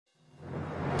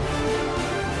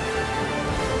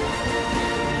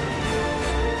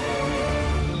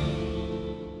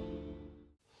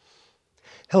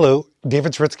Hello,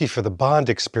 David Zritsky for the Bond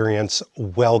Experience.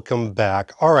 Welcome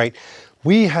back. All right,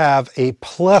 we have a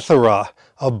plethora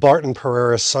of Barton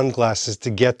Perreira sunglasses to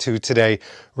get to today.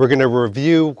 We're going to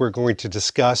review, we're going to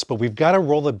discuss, but we've got to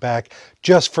roll it back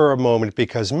just for a moment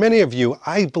because many of you,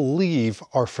 I believe,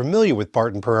 are familiar with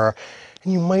Barton Perreira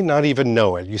and you might not even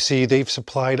know it. You see, they've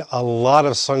supplied a lot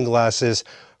of sunglasses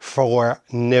for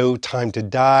No Time to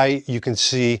Die. You can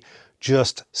see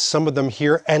just some of them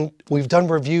here, and we've done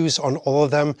reviews on all of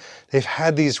them. They've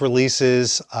had these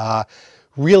releases,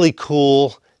 really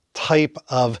cool type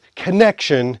of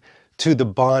connection to the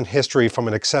Bond history from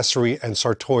an accessory and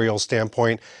sartorial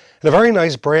standpoint, and a very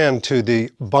nice brand to the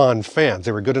Bond fans.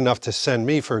 They were good enough to send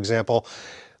me, for example,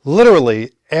 literally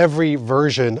every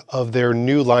version of their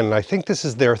new line, and I think this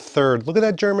is their third. Look at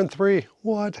that German 3.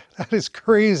 What? That is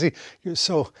crazy. You're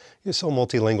so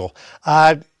multilingual.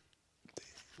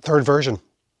 Third version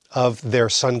of their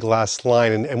sunglass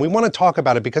line, and we want to talk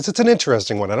about it because it's an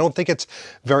interesting one. I don't think it's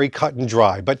very cut and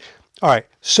dry, but all right,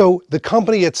 so the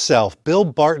company itself, Bill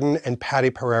Barton and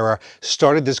Patty Perreira,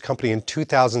 started this company in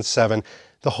 2007.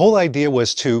 The whole idea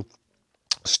was to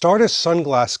start a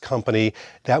sunglass company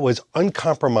that was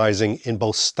uncompromising in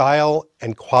both style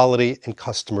and quality and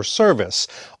customer service.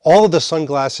 All of the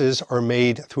sunglasses are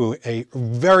made through a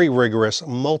very rigorous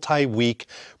multi-week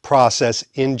process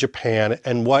in Japan,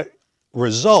 and what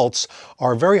results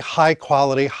are very high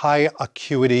quality, high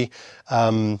acuity,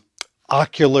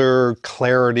 ocular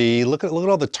clarity. Look at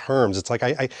all the terms. It's like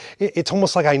it's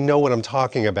almost like I know what I'm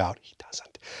talking about. He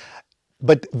doesn't.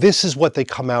 But this is what they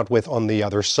come out with on the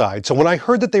other side. So when I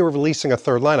heard that they were releasing a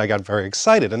third line, I got very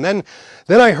excited. And then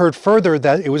I heard further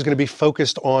that it was going to be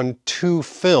focused on two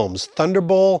films,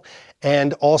 Thunderball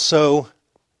and also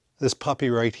this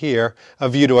puppy right here, A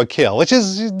View to a Kill, which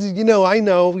is, I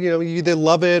know, you either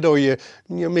love it or you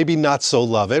maybe not so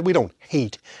love it. We don't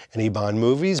hate any Bond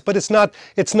movies, but it's not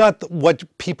what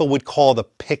people would call the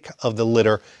pick of the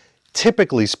litter,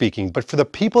 typically speaking. But for the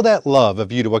people that love A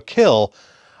View to a Kill,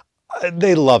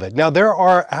 they love it. Now, there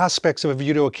are aspects of A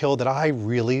View to a Kill that I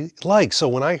really like. So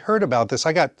when I heard about this,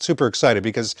 I got super excited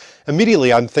because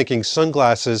immediately I'm thinking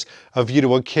sunglasses, A View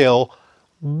to a Kill.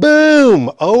 Boom!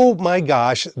 Oh my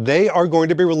gosh, they are going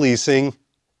to be releasing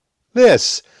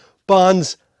this,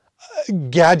 Bond's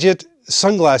gadget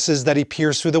sunglasses that he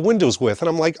peers through the windows with. And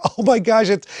I'm like, oh my gosh,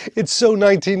 it's so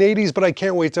 1980s, but I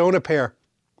can't wait to own a pair.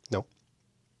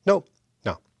 No.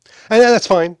 And that's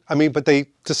fine. I mean, but they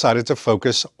decided to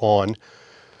focus on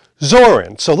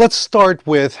Zorin. So let's start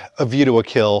with A View to a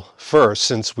Kill first,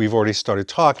 since we've already started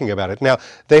talking about it. Now,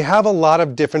 they have a lot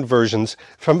of different versions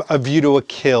from A View to a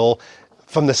Kill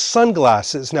from the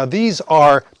sunglasses. Now,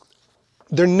 they're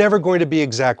never going to be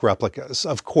exact replicas,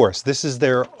 of course. This is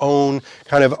their own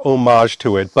kind of homage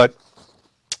to it, but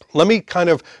let me kind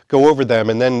of go over them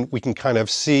and then we can kind of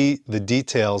see the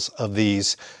details of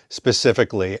these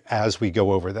specifically as we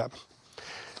go over them.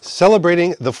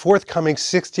 Celebrating the forthcoming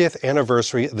 60th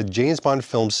anniversary of the James Bond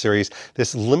film series,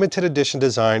 this limited edition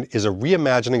design is a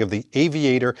reimagining of the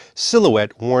aviator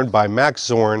silhouette worn by Max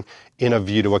Zorn in A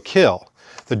View to a Kill.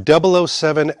 The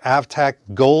 007 Avtac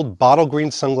gold bottle green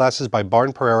sunglasses by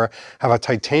Barton Perreira have a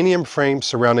titanium frame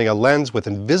surrounding a lens with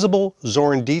invisible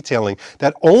Zorn detailing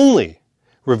that only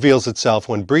reveals itself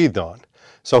when breathed on.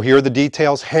 So here are the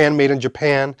details, handmade in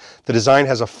Japan. The design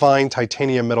has a fine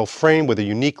titanium metal frame with a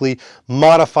uniquely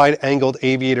modified angled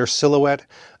aviator silhouette.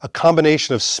 A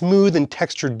combination of smooth and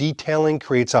textured detailing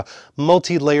creates a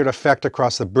multi-layered effect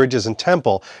across the bridges and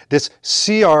temple. This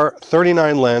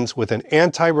CR39 lens with an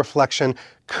anti-reflection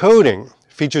coating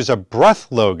features a breath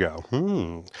logo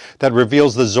that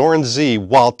reveals the Zorin Z,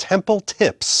 while temple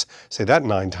tips, say that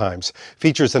 9 times,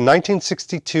 features the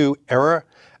 1962 era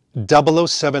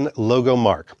 007 logo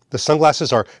mark. The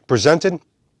sunglasses are presented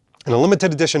in a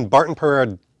limited edition Barton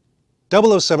Perreira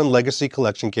 007 Legacy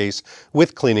Collection case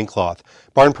with cleaning cloth.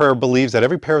 Barton Perreira believes that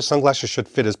every pair of sunglasses should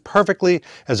fit as perfectly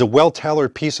as a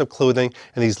well-tailored piece of clothing,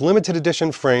 and these limited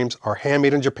edition frames are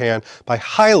handmade in Japan by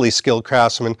highly skilled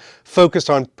craftsmen focused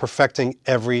on perfecting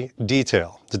every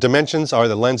detail. The dimensions are: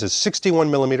 the lens is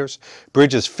 61 millimeters,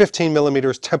 bridge is 15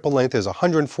 millimeters, temple length is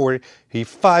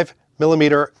 145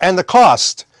 millimeter, and the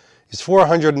cost is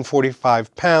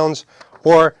 445 pounds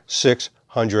or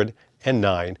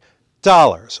 $609.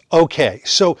 Okay,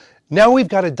 so now we've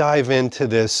got to dive into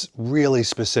this really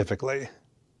specifically,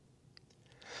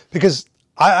 because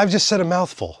I've just said a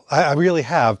mouthful. I really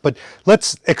have, but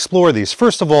let's explore these.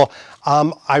 First of all,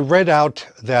 I read out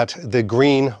that the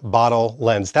green bottle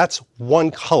lens, that's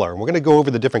one color. We're going to go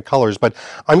over the different colors, but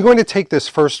I'm going to take this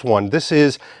first one. This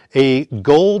is a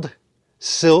gold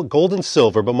and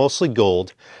silver, but mostly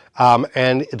gold,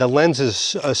 And the lens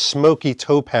is a smoky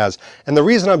topaz. And the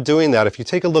reason I'm doing that, if you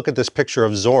take a look at this picture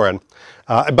of Zoran,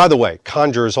 and by the way,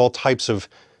 conjures all types of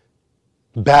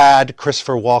bad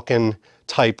Christopher Walken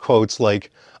type quotes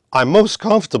like, "I'm most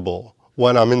comfortable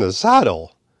when I'm in the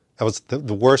saddle." That was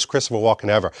the worst Christopher Walken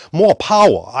ever. More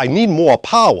power. I need more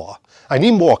power. I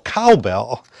need more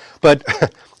cowbell. But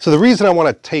so the reason I want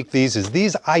to take these is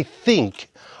these, I think,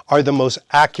 are the most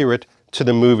accurate to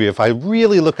the movie. If I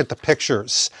really look at the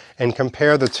pictures and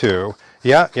compare the two,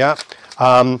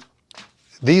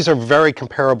 these are very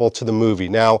comparable to the movie.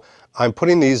 Now, I'm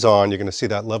putting these on. You're going to see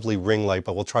that lovely ring light,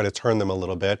 but we'll try to turn them a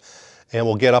little bit. And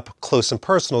we'll get up close and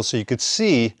personal so you could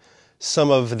see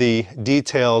some of the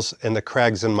details and the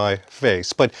crags in my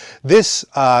face. But this,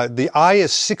 the eye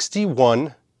is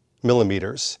 61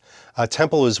 millimeters.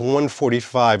 Temple is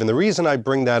 145. And the reason I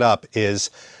bring that up is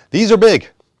these are big.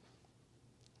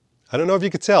 I don't know if you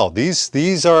could tell.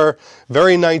 These are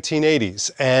very 1980s.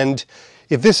 And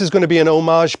if this is going to be an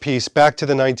homage piece back to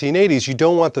the 1980s, you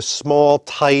don't want the small,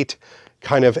 tight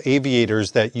kind of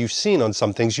aviators that you've seen on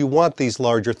some things. You want these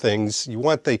larger things. You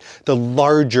want the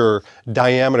larger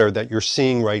diameter that you're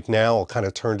seeing right now. I'll kind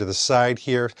of turn to the side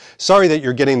here. Sorry that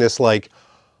you're getting this like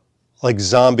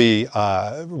zombie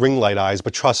ring light eyes,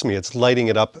 but trust me, it's lighting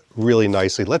it up really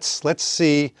nicely. Let's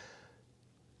see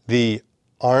the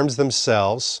arms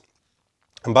themselves.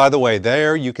 And by the way,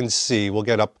 there you can see, we'll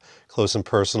get up close and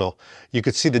personal, you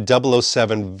could see the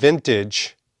 007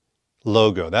 vintage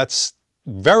logo. That's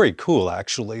very cool,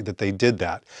 actually, that they did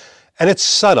that. And it's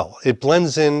subtle. It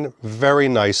blends in very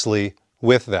nicely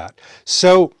with that.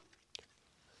 So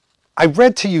I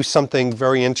read to you something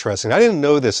very interesting. I didn't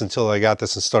know this until I got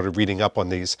this and started reading up on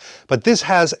these, but this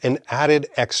has an added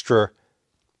extra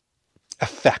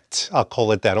effect, I'll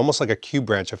call it that, almost like a Q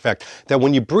branch effect, that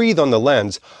when you breathe on the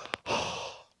lens,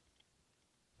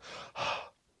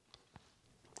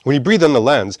 when you breathe on the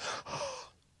lens,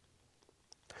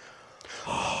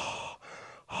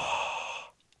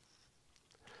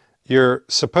 you're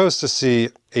supposed to see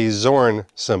a Zorn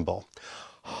symbol.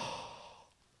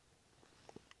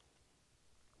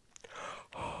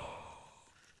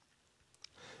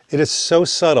 It is so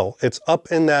subtle. It's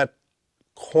up in that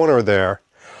corner there.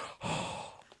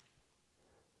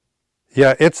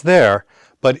 Yeah, it's there,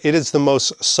 but it is the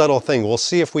most subtle thing. We'll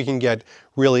see if we can get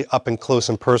really up and close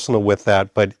and personal with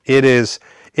that, but it's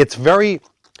very,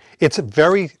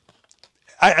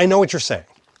 I know what you're saying.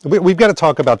 We've got to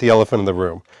talk about the elephant in the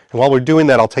room. And while we're doing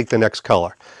that, I'll take the next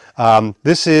color.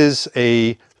 This is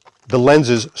the lens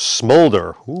is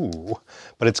Smolder. Ooh.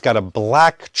 But it's got a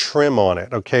black trim on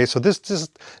it, okay? So this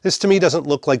to me doesn't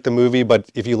look like the movie, but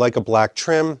if you like a black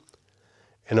trim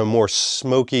and a more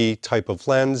smoky type of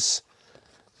lens,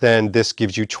 then this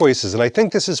gives you choices. And I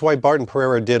think this is why Barton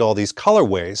Perreira did all these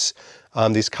colorways,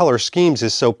 these color schemes,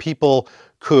 is so people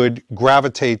could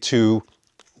gravitate to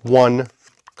one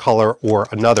color or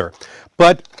another.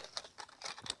 But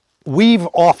we've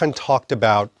often talked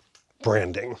about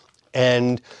branding,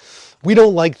 and we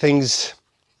don't like things,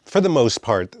 for the most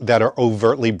part, that are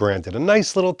overtly branded. A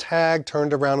nice little tag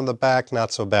turned around in the back,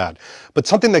 not so bad. But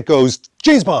something that goes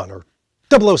James Bond or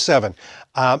 007,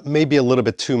 maybe a little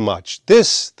bit too much.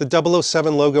 This, the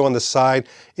 007 logo on the side,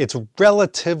 it's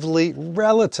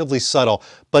relatively subtle,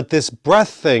 but this breath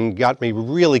thing got me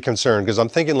really concerned, because I'm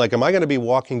thinking, like, am I going to be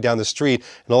walking down the street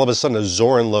and all of a sudden a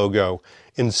Zorn logo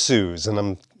ensues? And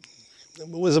I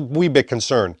was a wee bit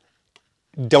concerned.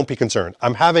 Don't be concerned.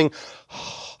 I'm having,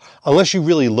 unless you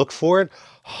really look for it,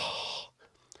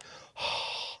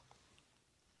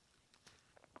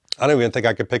 I don't even think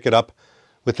I could pick it up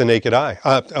with the naked eye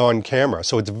on camera.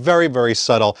 So it's very, very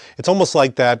subtle. It's almost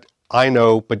like that, I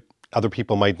know, but other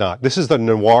people might not. This is the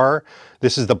noir.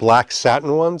 This is the black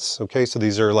satin ones. Okay, so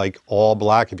these are like all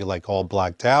black, if you like all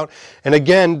blacked out. And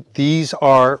again, these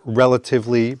are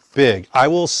relatively big. I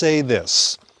will say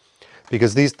this,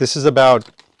 because this is about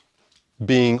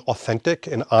being authentic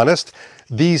and honest.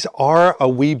 These are a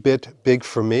wee bit big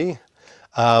for me.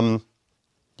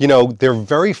 You know, they're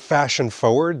very fashion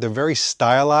forward. They're very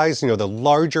stylized. You know, the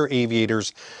larger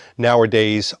aviators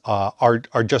nowadays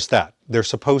are just that. They're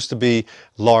supposed to be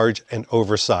large and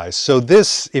oversized. So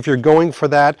this, if you're going for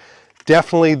that,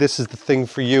 definitely this is the thing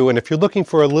for you. And if you're looking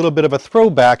for a little bit of a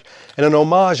throwback and an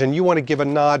homage, and you want to give a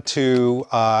nod to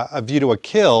A View to a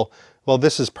Kill, well,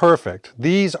 this is perfect.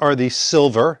 These are the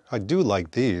silver. I do like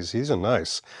these. These are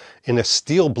nice. In a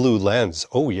steel blue lens.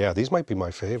 Oh yeah, these might be my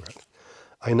favorite.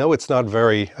 I know it's not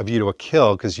very A View to a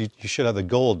Kill, because you should have the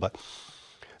gold, but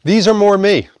these are more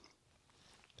me.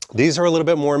 These are a little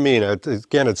bit more me. Now,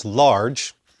 again, it's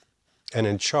large and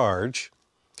in charge.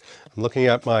 I'm looking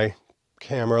at my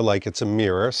camera like it's a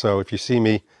mirror. So if you see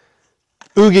me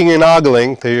ooging and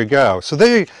ogling, there you go. So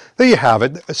there you have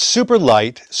it. Super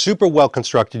light, super well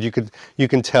constructed. You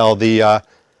can tell the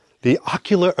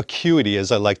ocular acuity,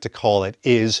 as I like to call it,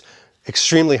 is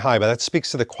extremely high, but that speaks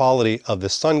to the quality of the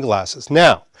sunglasses.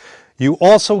 Now, you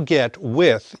also get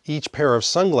with each pair of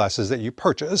sunglasses that you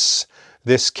purchase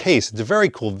this case. It's very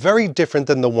cool, very different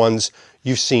than the ones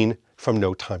you've seen from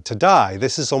No Time to Die.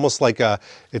 This is almost like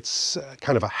it's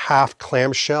kind of a half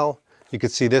clamshell. You can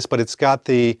see this, but it's got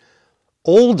the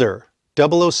older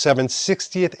 007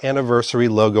 60th anniversary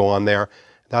logo on there.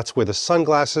 That's where the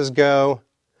sunglasses go.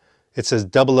 It says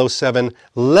 007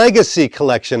 Legacy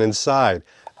Collection inside.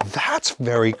 That's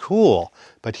very cool.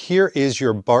 But here is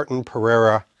your Barton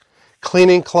Perreira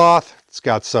cleaning cloth. It's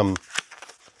got some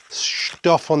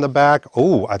stuff on the back.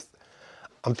 Oh,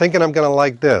 I'm thinking I'm going to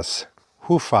like this.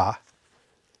 Hoofa.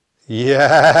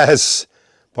 Yes.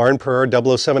 Barton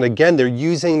Perreira 007. Again, they're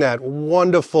using that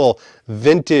wonderful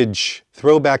vintage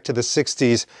throwback to the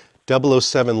 60s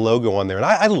 007 logo on there. And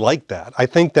I like that. I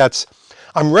think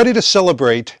I'm ready to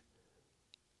celebrate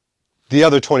the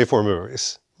other 24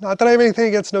 movies. Not that I have anything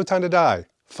against No Time to Die.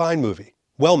 Fine movie.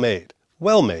 Well made.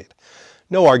 Well made.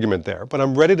 No argument there. But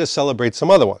I'm ready to celebrate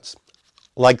some other ones,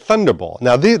 like Thunderball.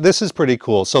 Now, this is pretty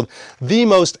cool. So the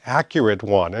most accurate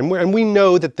one, and we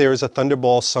know that there's a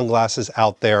Thunderball sunglasses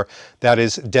out there that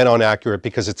is dead on accurate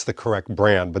because it's the correct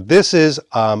brand. But this is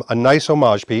a nice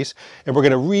homage piece, and we're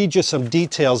going to read you some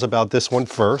details about this one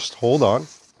first. Hold on.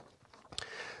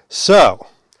 So,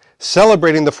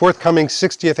 celebrating the forthcoming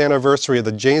 60th anniversary of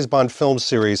the James Bond film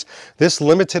series, this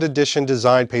limited edition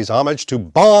design pays homage to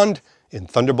Bond in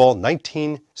Thunderball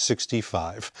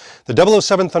 1965. The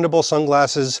 007 Thunderball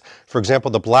sunglasses, for example,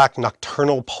 the black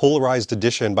nocturnal polarized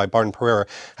edition by Barton Perreira,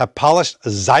 have polished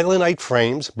xylanite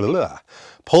frames,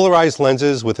 polarized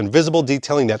lenses with invisible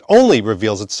detailing that only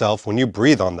reveals itself when you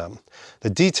breathe on them.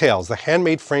 The details, the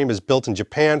handmade frame is built in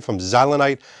Japan from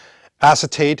xylanite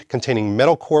acetate containing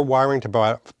metal core wiring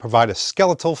to provide a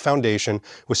skeletal foundation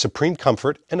with supreme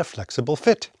comfort and a flexible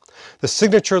fit. The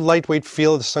signature lightweight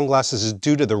feel of the sunglasses is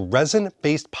due to the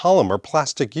resin-based polymer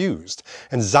plastic used,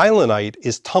 and xylanite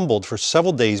is tumbled for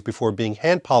several days before being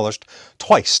hand-polished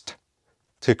twice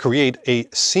to create a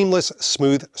seamless,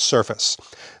 smooth surface.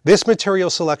 This material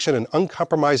selection and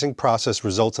uncompromising process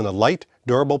results in a light,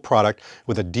 durable product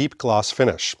with a deep gloss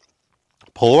finish.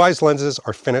 Polarized lenses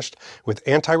are finished with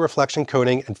anti-reflection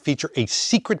coating and feature a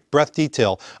secret breath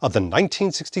detail of the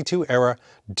 1962 era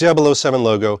 007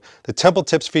 logo. The temple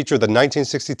tips feature the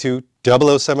 1962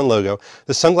 007 logo.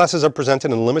 The sunglasses are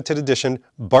presented in limited edition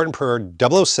Barton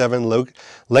Perreira 007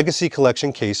 Legacy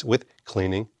Collection case with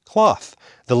cleaning cloth.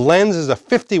 The lens is a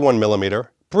 51mm,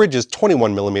 bridge is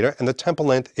 21mm, and the temple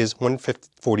length is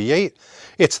 148.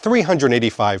 It's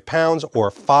 385 pounds or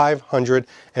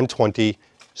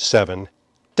 $527.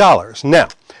 Now,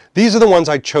 these are the ones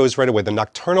I chose right away, the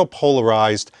nocturnal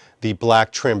polarized, the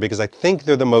black trim, because I think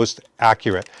they're the most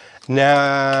accurate.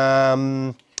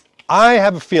 Now, I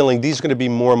have a feeling these are going to be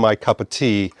more my cup of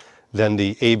tea than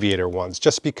the aviator ones,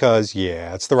 just because,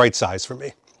 yeah, it's the right size for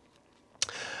me.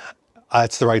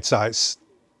 It's the right size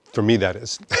for me, that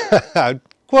is.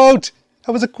 Quote!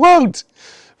 That was a quote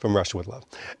from Russia with Love.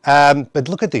 But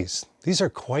look at these. These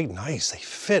are quite nice. They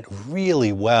fit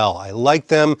really well. I like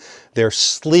them. They're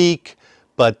sleek,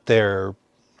 but they're,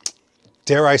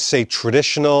 dare I say,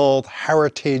 traditional,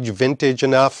 heritage, vintage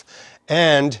enough.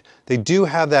 And they do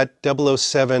have that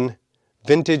 007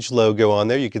 vintage logo on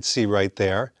there. You can see right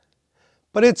there.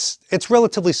 But it's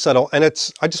relatively subtle, and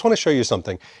I just want to show you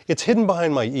something. It's hidden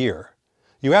behind my ear.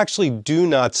 You actually do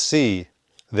not see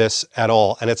this at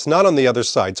all, and it's not on the other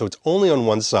side, so it's only on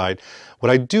one side. What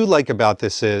I do like about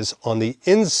this is on the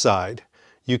inside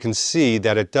you can see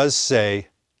that it does say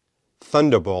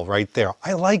Thunderball right there.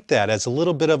 I like that as a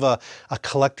little bit of a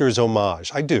collector's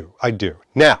homage. I do.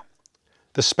 Now,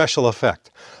 the special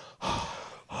effect.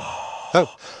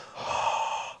 Oh.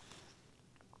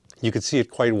 You can see it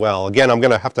quite well. Again, I'm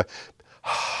going to have to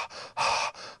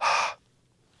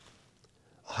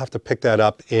I'll have to pick that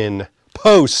up in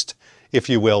post, if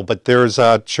you will, but there's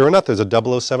sure enough, there's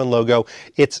a 007 logo.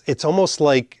 It's almost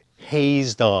like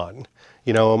hazed on,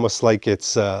 you know, almost like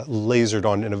it's lasered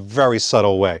on in a very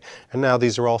subtle way. And now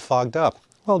these are all fogged up.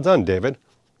 Well done, David.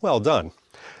 Well done.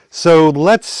 So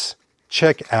let's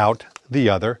check out the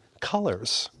other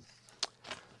colors.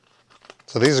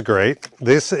 So these are great.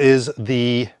 This is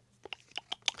the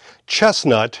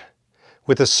chestnut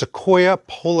with a sequoia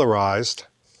polarized.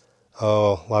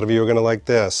 Oh, a lot of you are going to like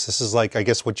this. This is like, I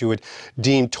guess, what you would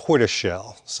deem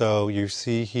tortoiseshell. So you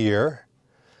see here,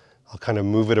 I'll kind of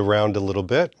move it around a little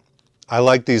bit. I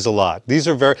like these a lot. These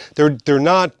are they're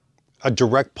not a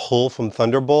direct pull from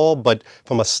Thunderball, but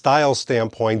from a style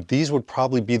standpoint, these would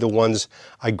probably be the ones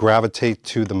I gravitate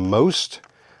to the most.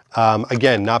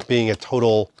 Again, not being a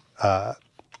total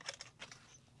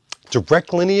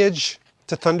direct lineage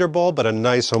to Thunderball, but a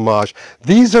nice homage.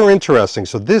 These are interesting.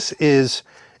 So this is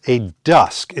a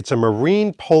dusk. It's a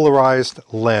marine polarized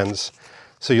lens.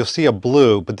 So you'll see a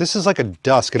blue, but this is like a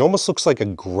dusk. It almost looks like a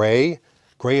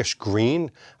grayish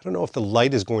green. I don't know if the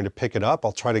light is going to pick it up.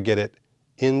 I'll try to get it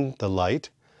in the light,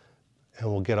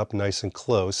 and we'll get up nice and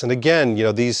close. And again, you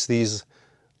know, these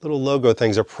little logo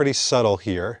things are pretty subtle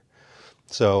here.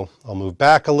 So I'll move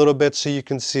back a little bit so you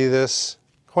can see this.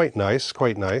 Quite nice,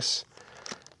 quite nice.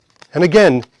 And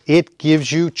again, it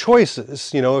gives you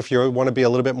choices. You know, if you want to be a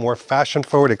little bit more fashion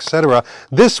forward, etc.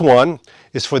 This one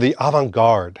is for the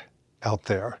avant-garde out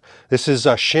there. This is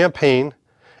champagne,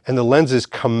 and the lens is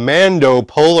commando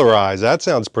polarized. That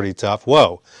sounds pretty tough.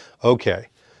 Whoa, okay.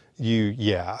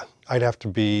 Yeah, I'd have to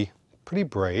be pretty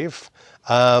brave.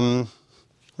 Probably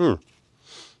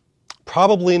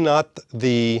not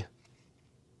the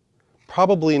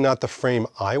frame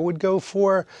I would go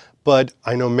for, but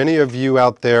I know many of you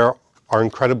out there are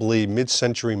incredibly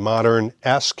mid-century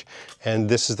modern-esque, and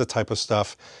this is the type of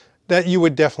stuff that you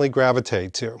would definitely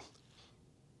gravitate to.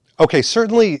 Okay,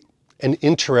 certainly an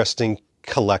interesting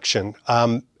collection.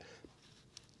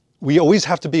 We always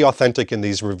have to be authentic in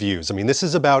these reviews. I mean, this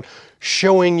is about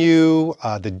showing you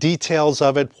the details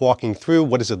of it, walking through,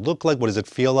 what does it look like, what does it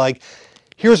feel like.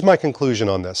 Here's my conclusion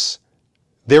on this.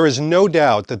 There is no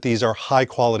doubt that these are high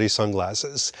quality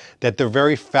sunglasses, that they're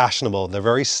very fashionable, they're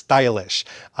very stylish,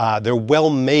 they're well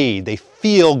made, they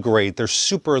feel great, they're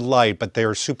super light, but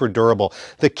they're super durable.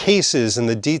 The cases and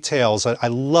the details, I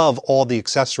love all the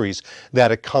accessories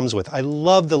that it comes with. I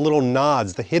love the little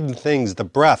nods, the hidden things, the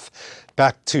breath.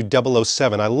 Back to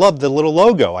 007. I love the little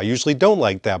logo. I usually don't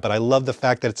like that, but I love the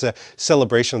fact that it's a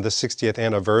celebration of the 60th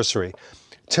anniversary.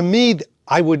 To me,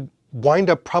 I would wind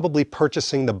up probably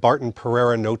purchasing the Barton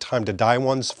Perreira No Time to Die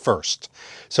ones first.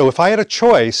 So if I had a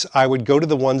choice, I would go to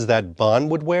the ones that Bond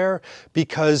would wear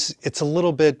because it's a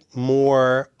little bit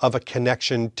more of a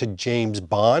connection to James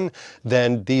Bond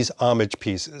than these homage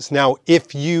pieces. Now,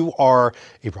 if you are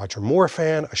a Roger Moore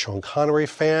fan, a Sean Connery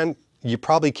fan, you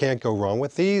probably can't go wrong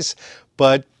with these,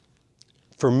 but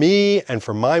for me and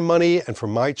for my money and for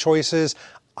my choices,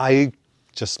 I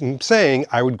just am saying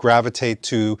I would gravitate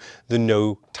to the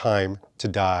No Time to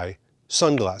Die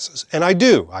sunglasses. And I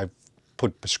do. I've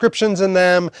put prescriptions in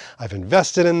them, I've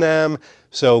invested in them,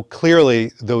 so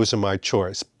clearly those are my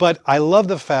choice. But I love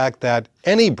the fact that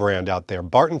any brand out there,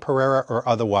 Barton Perreira or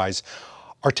otherwise,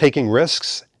 are taking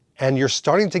risks, and you're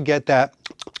starting to get that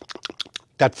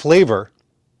flavor.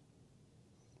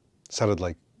 Sounded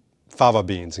like fava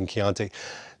beans in Chianti.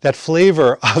 That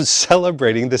flavor of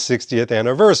celebrating the 60th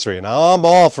anniversary, and I'm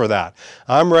all for that.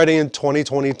 I'm ready in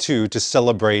 2022 to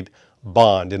celebrate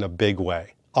Bond in a big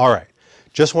way. All right,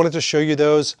 just wanted to show you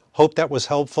those. Hope that was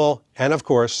helpful. And of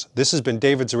course, this has been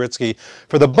David Zaritsky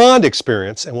for the Bond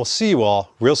Experience, and we'll see you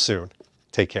all real soon.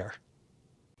 Take care.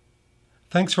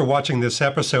 Thanks for watching this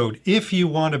episode. If you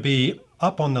want to be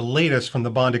up on the latest from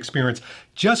the Bond Experience,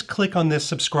 just click on this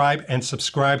subscribe and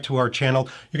subscribe to our channel.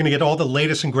 You're going to get all the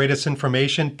latest and greatest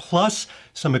information, plus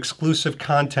some exclusive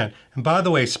content. And by the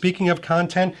way, speaking of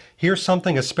content, here's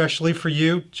something especially for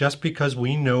you, just because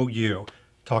we know you.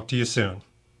 Talk to you soon.